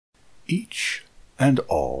each and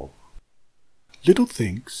all. Little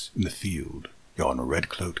thinks in the field yon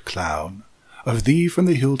red-cloaked clown of thee from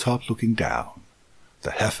the hilltop looking down.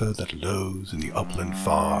 The heifer that lows in the upland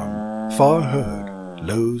farm, far heard,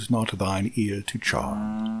 lows not thine ear to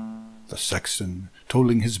charm. The sexton,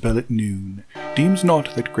 tolling his bell at noon, deems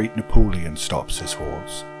not that great Napoleon stops his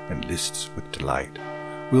horse, and lists with delight,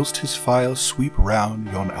 whilst his files sweep round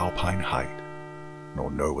yon alpine height. Nor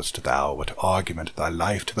knowest thou what argument thy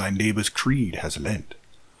life to thy neighbour's creed has lent.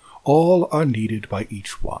 All are needed by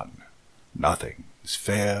each one. Nothing is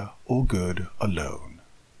fair or good alone.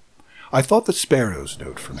 I thought the sparrow's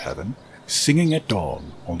note from heaven, singing at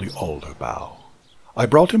dawn on the alder bough. I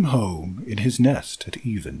brought him home in his nest at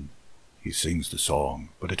even. He sings the song,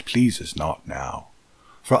 but it pleases not now,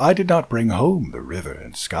 for I did not bring home the river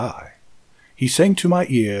and sky. He sang to my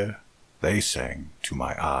ear, they sang to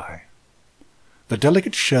my eye. The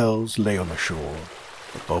delicate shells lay on the shore,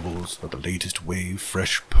 the bubbles of the latest wave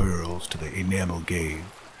fresh pearls to the enamel gave,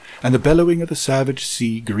 and the bellowing of the savage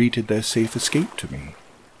sea greeted their safe escape to me.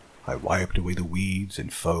 I wiped away the weeds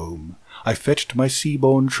and foam, I fetched my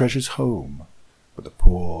sea-born treasures home, but the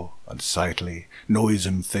poor, unsightly,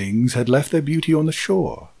 noisome things had left their beauty on the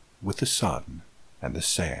shore, with the sun, and the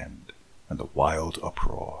sand, and the wild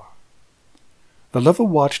uproar. The lover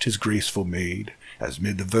watched his graceful maid, as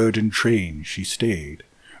mid the virgin train she stayed,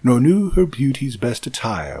 nor knew her beauty's best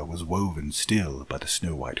attire was woven still by the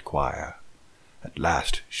snow-white choir. At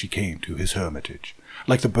last she came to his hermitage,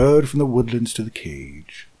 like the bird from the woodlands to the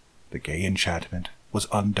cage. The gay enchantment was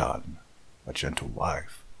undone, a gentle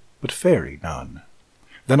wife, but fairy none.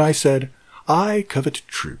 Then I said, I covet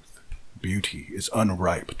truth. Beauty is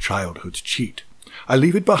unripe childhood's cheat. I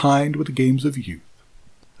leave it behind with the games of youth.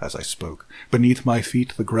 As I spoke, beneath my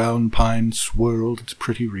feet the ground pine swirled its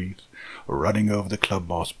pretty wreath, running over the club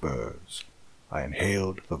moss burrs. I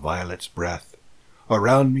inhaled the violet's breath.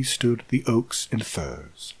 Around me stood the oaks and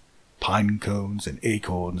firs. Pine cones and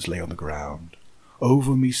acorns lay on the ground.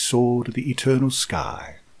 Over me soared the eternal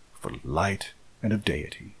sky, full of light and of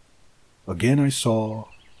deity. Again I saw,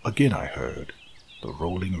 again I heard, the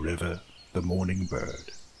rolling river, the morning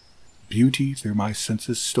bird. Beauty through my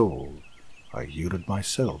senses stole. I yielded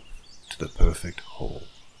myself to the perfect whole.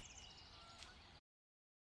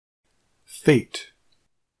 Fate.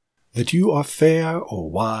 That you are fair or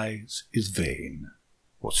wise is vain,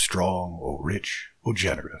 or strong or rich or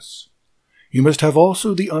generous. You must have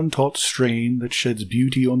also the untaught strain that sheds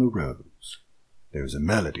beauty on the rose. There is a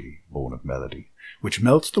melody born of melody, which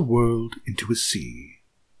melts the world into a sea.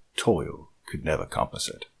 Toil could never compass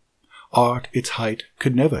it. Art its height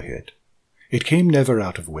could never hit. It came never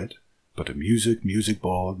out of wit, but a music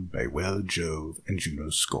born may well Jove and Juno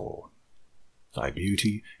scorn. Thy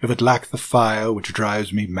beauty, if it lack the fire which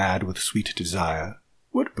drives me mad with sweet desire,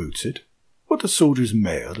 what boots it? What the soldier's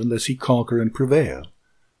mail, unless he conquer and prevail?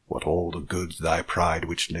 What all the goods thy pride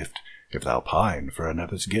which lift, if thou pine for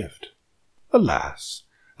another's gift? Alas,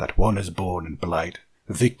 that one is born in blight,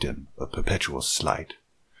 a victim of perpetual slight.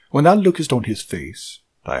 When thou lookest on his face,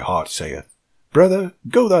 thy heart saith, Brother,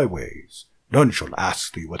 go thy ways. None shall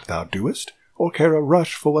ask thee what thou doest, or care a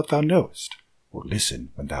rush for what thou knowest, or listen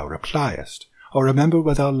when thou repliest, or remember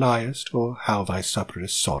where thou liest, or how thy supper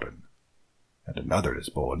is sodden. And another is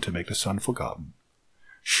born to make the sun forgotten.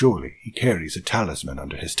 Surely he carries a talisman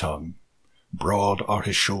under his tongue. Broad are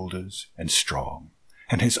his shoulders, and strong,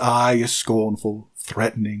 and his eye is scornful,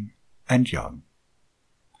 threatening, and young.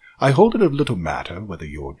 I hold it of little matter whether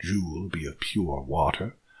your jewel be of pure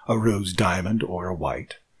water, a rose diamond, or a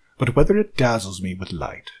white, but whether it dazzles me with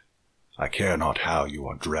light. I care not how you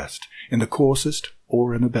are dressed, in the coarsest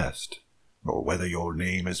or in the best, nor whether your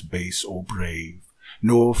name is base or brave,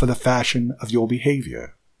 nor for the fashion of your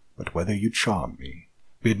behavior, but whether you charm me,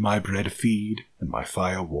 bid my bread feed and my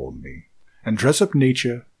fire warm me, and dress up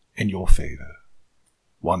nature in your favor.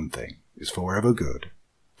 One thing is forever good.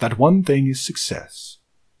 That one thing is success,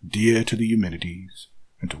 dear to the Eumenides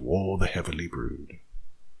and to all the heavenly brood.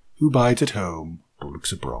 Who bides at home or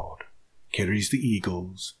looks abroad, carries the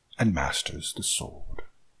eagles and masters the sword.